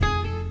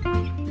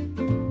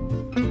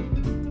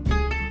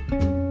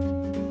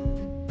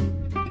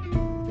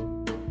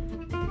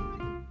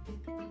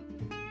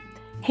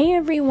Hey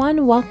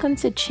everyone, welcome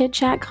to Chit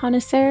Chat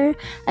Connoisseur,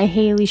 a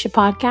Hey Alicia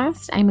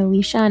podcast. I'm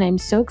Alicia and I'm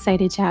so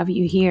excited to have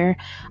you here.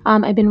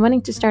 I've been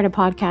wanting to start a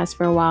podcast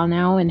for a while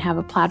now and have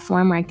a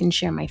platform where I can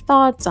share my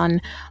thoughts on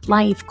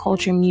life,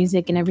 culture,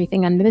 music, and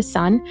everything under the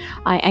sun.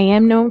 I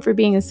am known for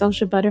being a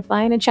social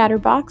butterfly and a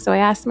chatterbox, so I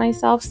asked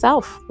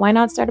myself, why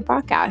not start a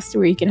podcast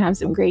where you can have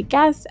some great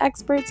guests,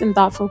 experts, and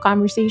thoughtful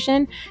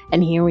conversation?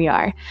 And here we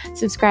are.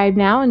 Subscribe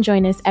now and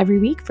join us every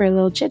week for a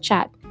little chit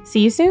chat.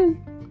 See you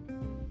soon.